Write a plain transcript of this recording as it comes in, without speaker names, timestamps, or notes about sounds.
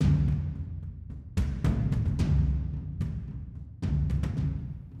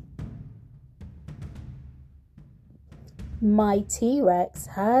My T-Rex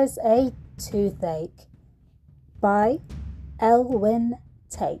Has a Toothache by Elwyn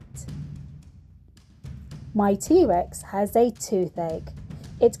Tate. My T-Rex has a toothache.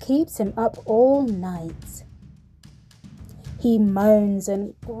 It keeps him up all night. He moans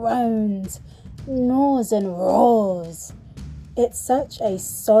and groans, gnaws and roars. It's such a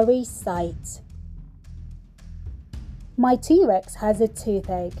sorry sight. My T-Rex has a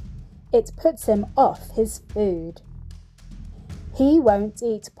toothache. It puts him off his food. He won't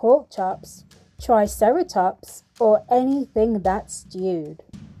eat pork chops, triceratops, or anything that's stewed.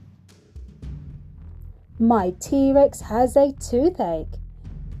 My T-Rex has a toothache.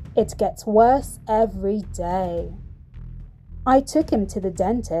 It gets worse every day. I took him to the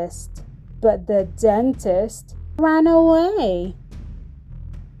dentist, but the dentist ran away.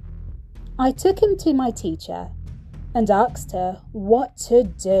 I took him to my teacher and asked her what to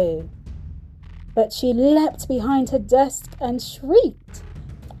do. But she leapt behind her desk and shrieked,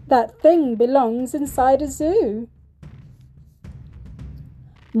 "That thing belongs inside a zoo."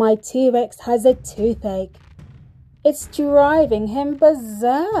 My T-Rex has a toothache. It's driving him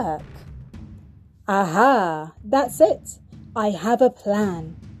berserk. Aha, that's it. I have a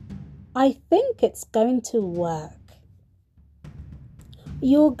plan. I think it's going to work.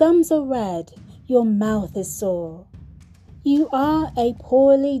 Your gums are red. Your mouth is sore. You are a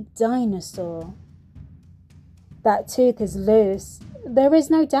poorly dinosaur. That tooth is loose, there is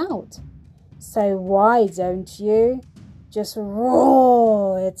no doubt. So why don't you just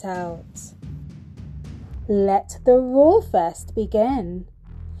roar it out? Let the roar fest begin.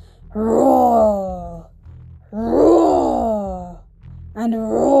 Roar, roar, and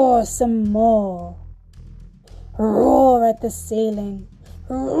roar some more. Roar at the ceiling,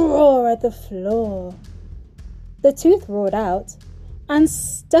 roar at the floor. The tooth roared out and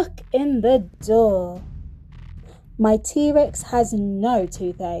stuck in the door. My T-Rex has no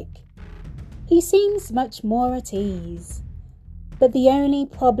toothache. He seems much more at ease. But the only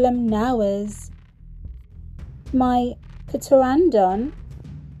problem now is my pteranodon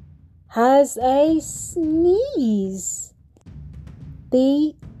has a sneeze.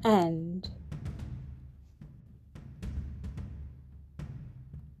 The end.